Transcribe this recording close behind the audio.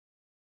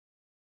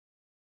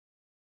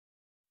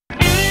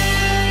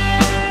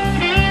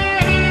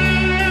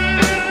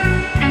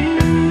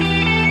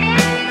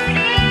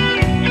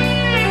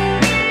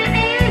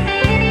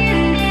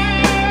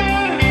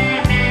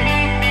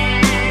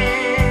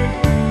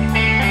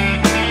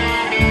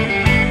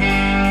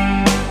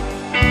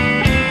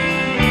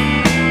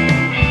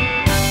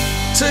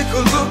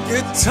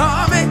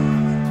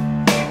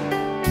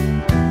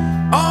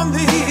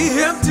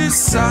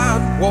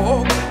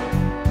sidewalk,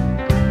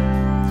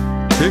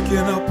 picking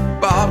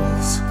up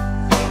bottles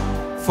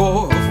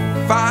for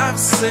a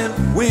 5-cent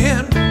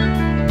win.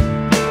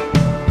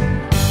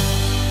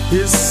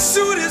 His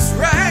suit is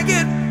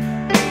ragged,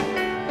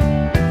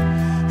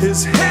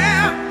 his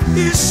hair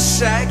is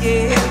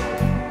shaggy,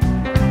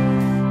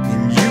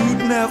 and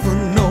you'd never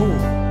know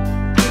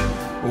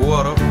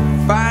what a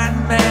fine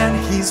man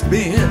he's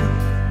been.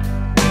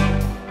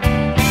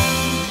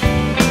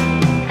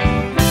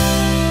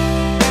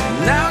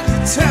 Now you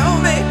tell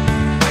me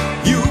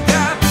you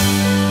got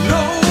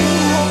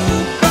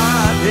nobody,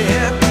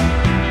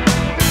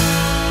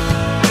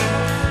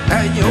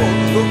 and you're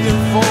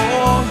looking for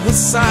the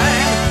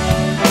sign.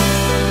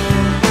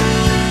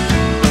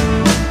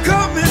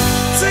 Come and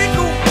take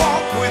a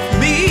walk with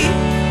me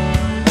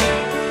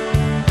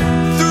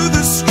through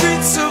the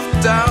streets of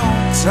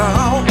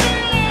downtown,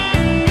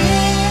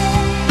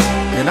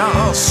 and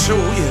I'll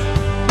show you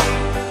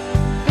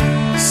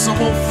some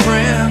old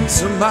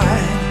friends of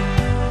mine.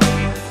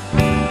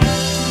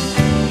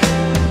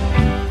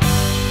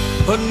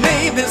 Her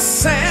name is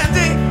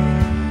Sandy,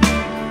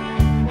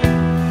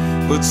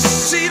 but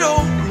she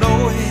don't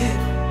know it,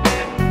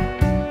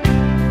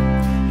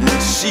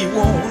 and she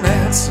won't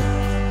answer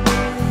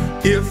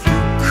if you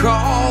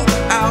call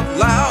out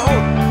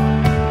loud.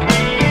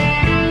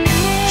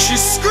 She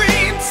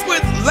screams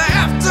with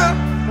laughter,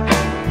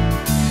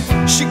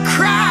 she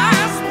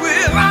cries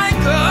with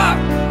anger,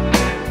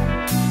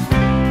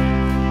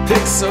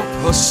 picks up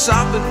her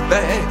shopping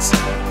bags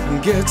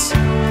and gets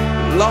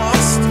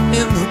lost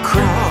in the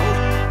crowd.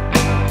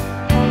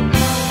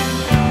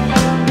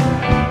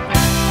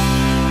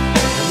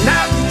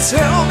 Now you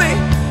tell me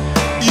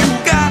you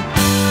got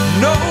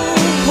nobody,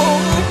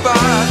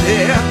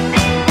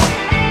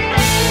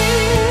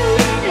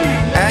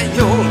 and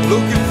you're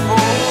looking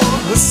for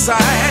a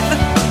sign.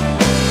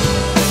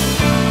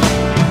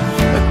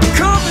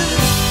 Come and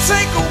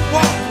take a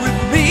walk with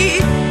me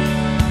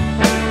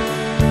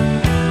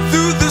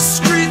through the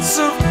streets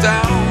of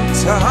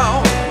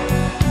downtown,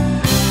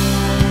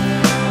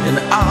 and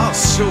I'll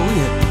show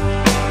you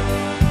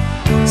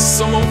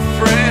some old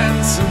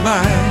friends of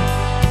mine.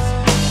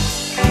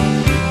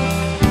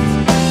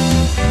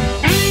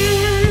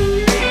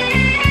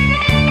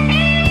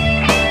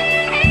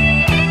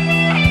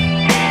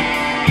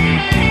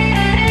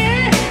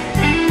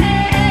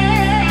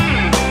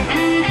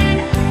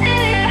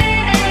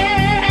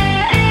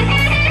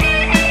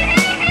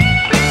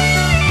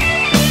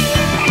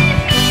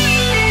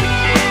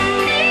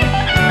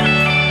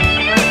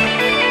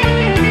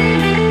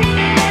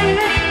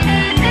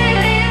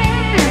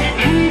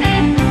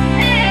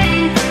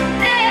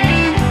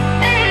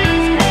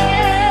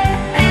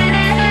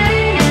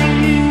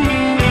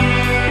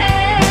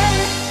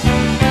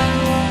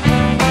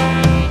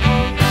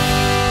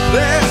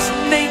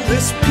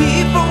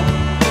 People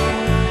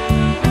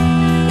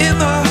in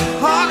the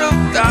heart of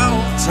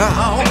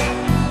downtown,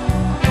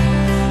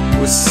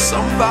 with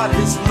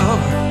somebody's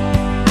lover,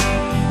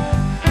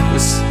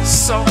 with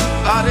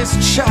somebody's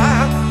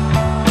child.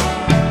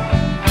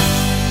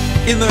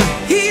 In the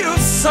heat of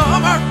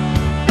summer,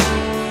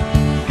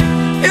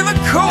 in the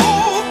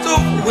cold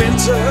of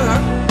winter,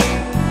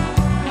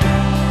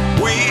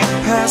 we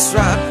pass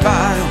right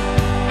by.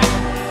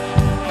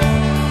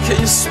 Can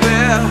you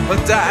spare a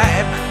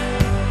dime?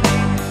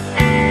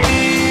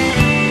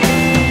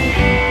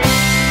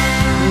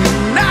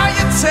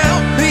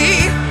 Tell me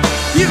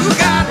you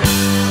got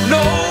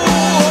nobody,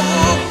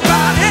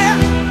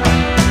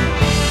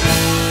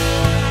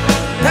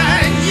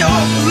 and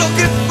you're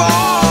looking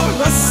for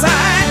a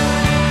sign.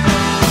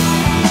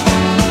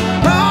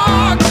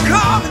 Oh,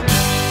 come and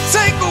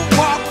take a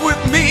walk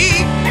with me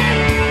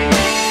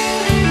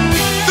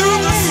through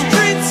the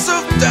streets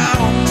of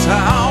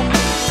downtown,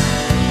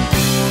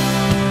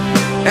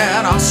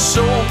 and I'll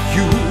show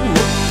you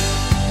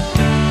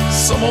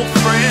some old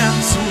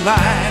friends of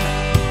mine.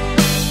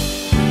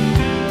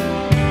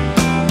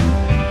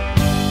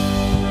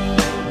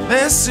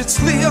 Yes, it's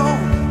Leon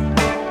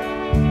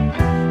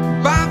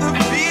by the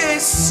VA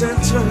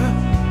Center.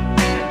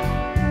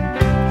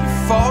 He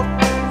fought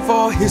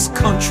for his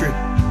country,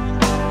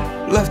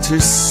 left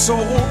his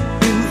soul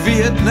in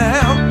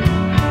Vietnam.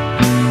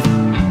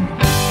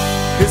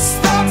 His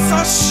thoughts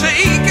are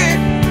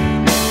shaking,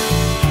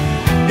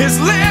 his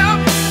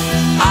limbs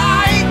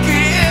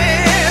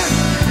aching.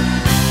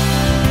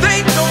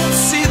 They don't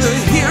see the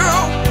hero,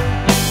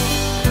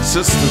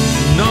 just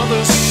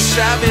another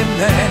shabby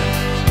man.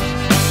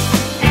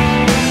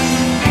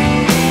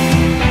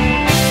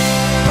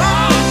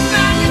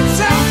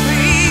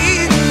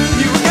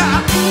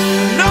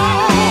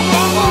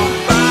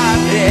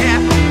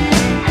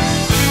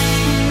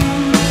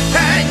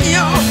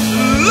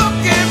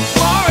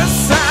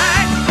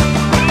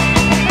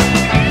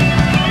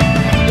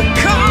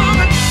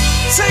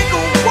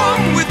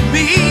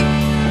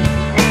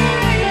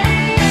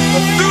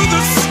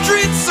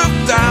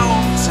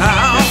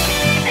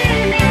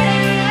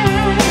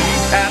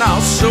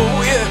 So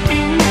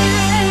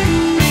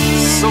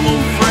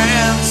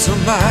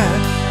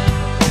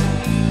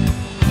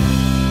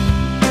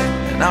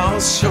and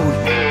I'll show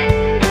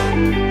you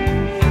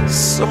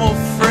some old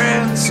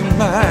friends of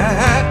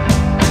mine.